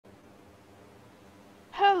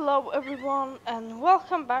Hello everyone and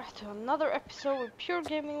welcome back to another episode with Pure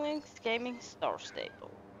Gaming Links Gaming Star Stable.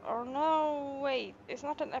 Or no, wait, it's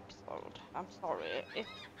not an episode. I'm sorry,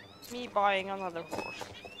 it's me buying another horse.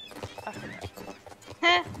 I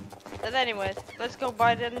forgot. But anyways, let's go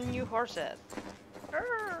buy the new horses.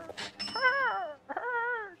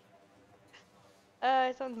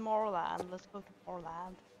 It's on Moorland. Let's go to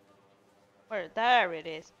Moorland. Where? There it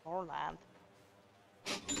is. Moorland.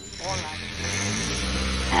 Moorland.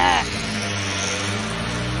 Ah!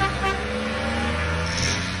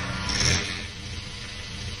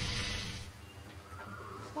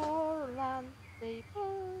 Moorland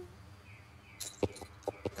stable.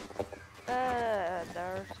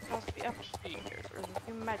 There's supposed to be up here. There's a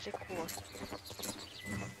few magic horses.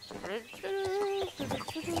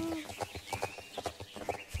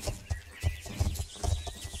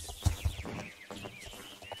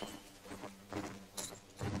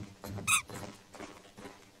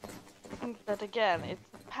 But again, it's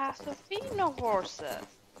Pasofino horses.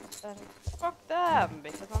 And fuck them,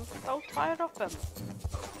 because I'm so tired of them.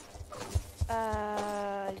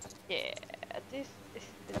 Yeah, this is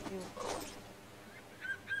the new horse.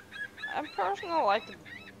 I personally like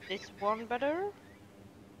this one better.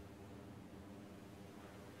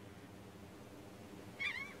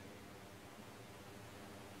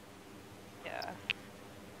 Yeah.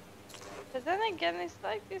 But then again, it's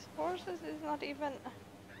like these horses is not even...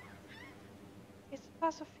 It's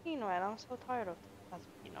Pasofino and I'm so tired of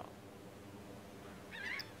Pasofino.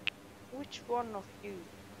 Which one of you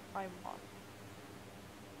I want?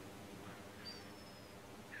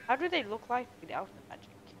 How do they look like without the magic?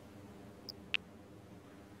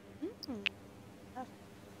 That's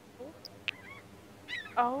cool.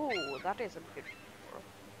 Oh, that is a beautiful one.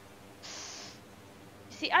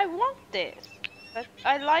 See, I want this, but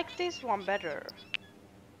I like this one better.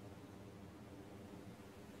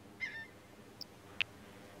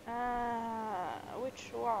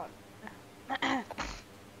 Which one?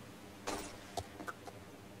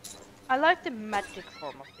 I like the magic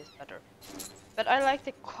form of this better, but I like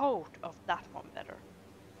the coat of that one better.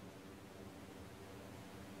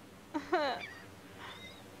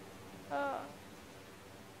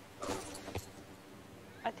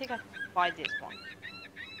 I think I buy this one.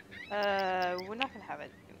 We're not gonna have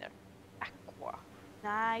anything there. Aqua.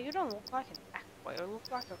 Nah, you don't look like an aqua. You look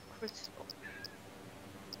like a crystal.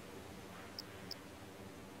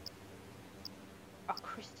 A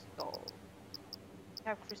crystal. We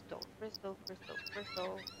have crystal. Crystal, crystal,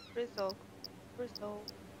 crystal, crystal, crystal.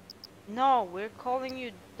 No, we're calling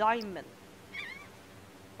you diamond.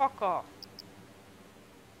 Fuck off.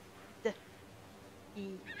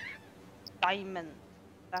 Diamond.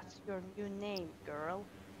 That's your new name, girl.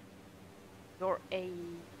 You're a...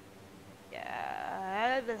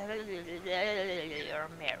 Yeah... You're a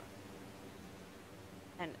mare.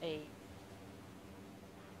 And a...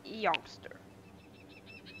 youngster.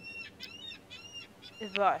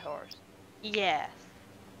 The horse. Yes.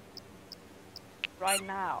 Right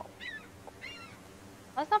now.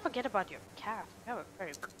 Let's not forget about your cat. You have a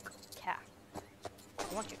very good cat. I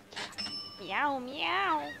want your cat. Meow,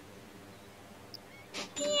 meow.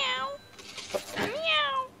 Meow.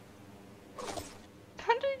 Meow.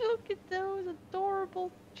 Can't I look at those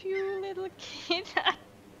adorable two little kids?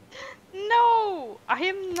 No! I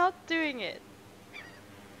am not doing it.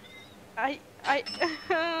 I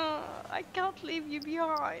can't leave you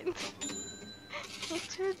behind. You're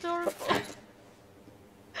too adorable.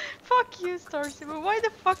 Fuck you, Starsiver. Why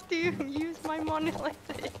the fuck do you use my money like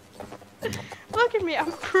this? Look at me,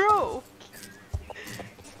 I'm broke.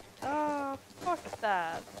 Fuck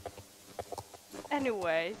that.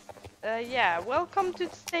 Anyways, yeah, welcome to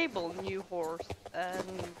the stable, new horse. I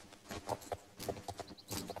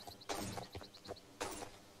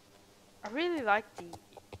really like the...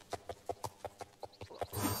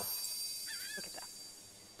 Look at that.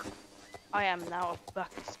 I am now a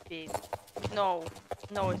buck speed. No,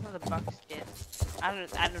 it's not a buck speed. I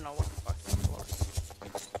don't know what the fuck it's for.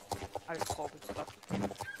 I just call it buck.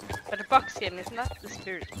 But the buckskin is not the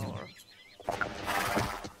spirit color.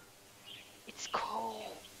 It's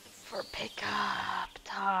cold for pickup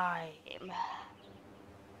time.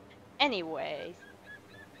 Anyways,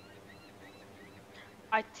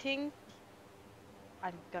 I think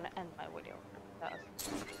I'm gonna end my video because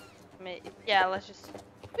yeah, let's just...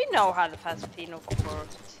 We know how the Pasofino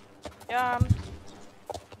works.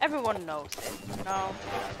 Everyone knows it, you know?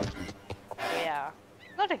 So yeah,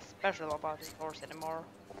 nothing special about this horse anymore.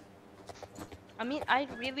 I mean, I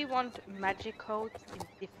really want magic coats in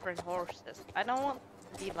different horses. I don't want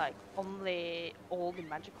to be like only all the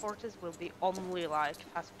magic horses will be only like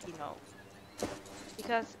Pasofino.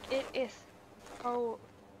 because it is so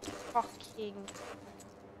fucking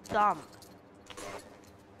dumb.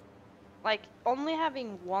 Like, only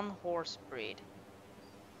having one horse breed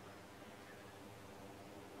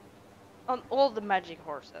on all the magic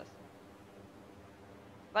horses.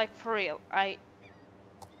 Like, for real, I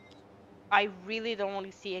really don't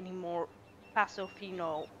want to see any more Paso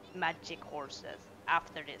Fino magic horses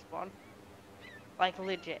after this one. Like,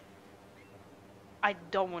 legit. I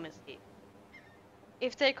don't want to see it.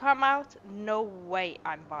 If they come out, no way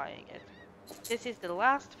I'm buying it. This is the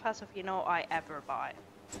last Paso Fino I ever buy.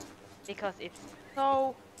 Because it's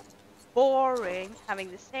so boring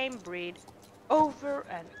having the same breed over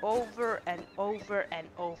and over and over and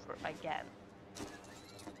over again.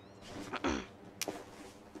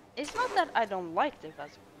 It's not that I don't like the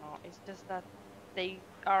Paso Fino, it's just that they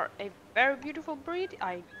are a very beautiful breed,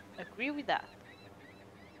 I agree with that.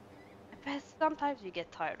 But sometimes you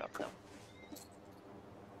get tired of them.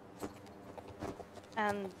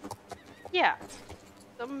 And yeah,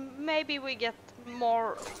 so maybe we get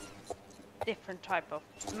more different type of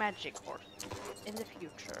magic horse in the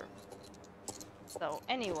future. So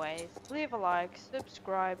anyways, leave a like,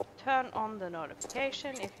 subscribe, turn on the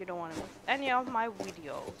notification if you don't want to miss any of my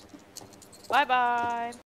videos. Bye bye!